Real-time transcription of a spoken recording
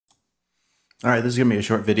All right, this is going to be a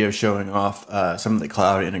short video showing off some of the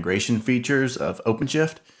cloud integration features of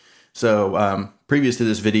OpenShift. So previous to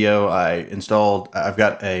this video, I've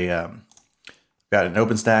got an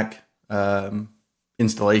OpenStack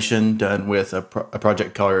installation done with a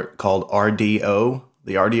project called RDO,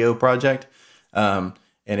 the RDO Project. And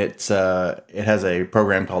it has a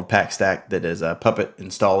program called Packstack that is a Puppet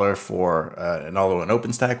installer for an all-in-one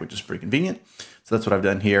OpenStack, which is pretty convenient. So that's what I've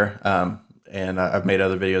done here. And I've made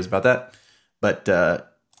other videos about that. But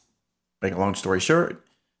make a long story short,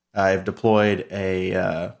 I've deployed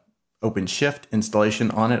a OpenShift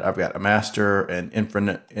installation on it. I've got a master and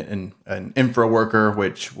an infra worker,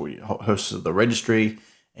 which hosts the registry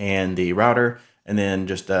and the router, and then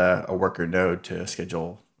just a worker node to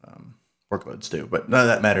schedule workloads too. But none of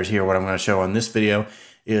that matters here. What I'm going to show on this video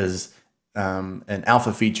is an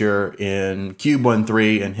alpha feature in Cube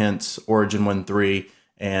 1.3 and hence Origin 1.3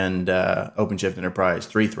 and OpenShift Enterprise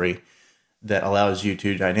 3.3. that allows you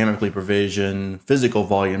to dynamically provision physical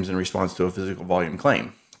volumes in response to a physical volume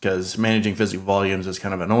claim. Because managing physical volumes is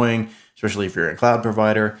kind of annoying, especially if you're a cloud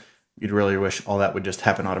provider. You'd really wish all that would just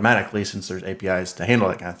happen automatically since there's APIs to handle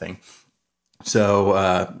that kind of thing.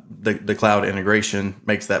 So the cloud integration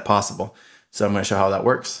makes that possible. So I'm going to show how that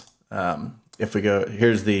works. If we go,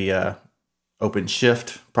 here's the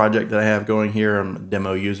OpenShift project that I have going here. I'm a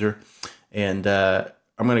demo user. And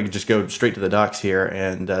I'm going to just go straight to the docs here,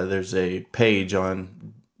 and there's a page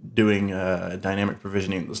on doing dynamic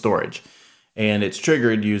provisioning of the storage. And it's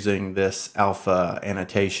triggered using this alpha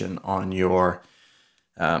annotation on your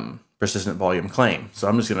persistent volume claim. So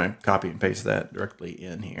I'm just going to copy and paste that directly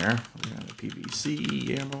in here. We're going to PVC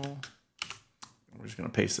YAML. We're just going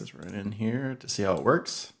to paste this right in here to see how it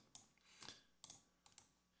works.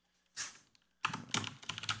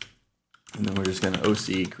 And then we're just going to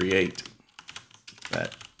OC create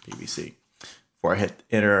that PVC. Before I hit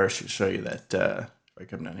enter, I should show you that if I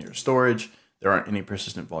come down here to storage, there aren't any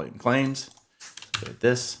persistent volume claims. So hit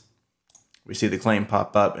this, we see the claim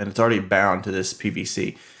pop up, and it's already bound to this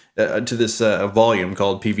PVC, to this volume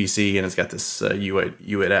called PVC, and it's got this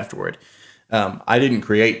UID afterward. I didn't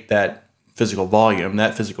create that physical volume.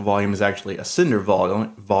 That physical volume is actually a Cinder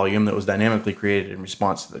volume that was dynamically created in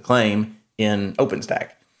response to the claim in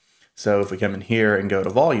OpenStack. So if we come in here and go to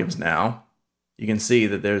volumes now, you can see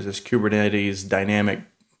that there's this Kubernetes dynamic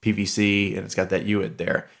PVC, and it's got that UID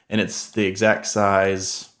there, and it's the exact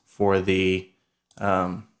size for the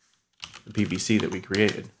PVC that we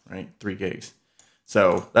created, right? 3 gigs.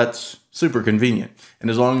 So that's super convenient. And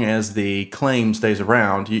as long as the claim stays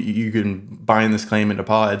around, you can bind this claim into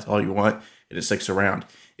pods all you want, and it sticks around.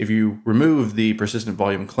 If you remove the persistent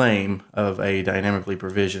volume claim of a dynamically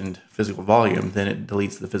provisioned physical volume, then it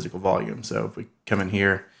deletes the physical volume. So if we come in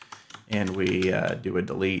here and we do a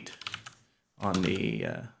delete on the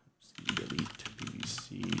delete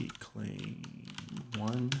PVC claim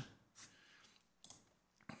 1,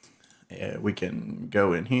 we can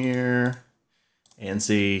go in here and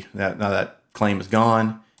see that now that claim is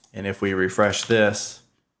gone. And if we refresh this,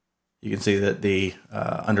 you can see that the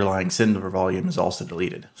underlying Cinder volume is also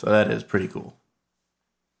deleted. So that is pretty cool.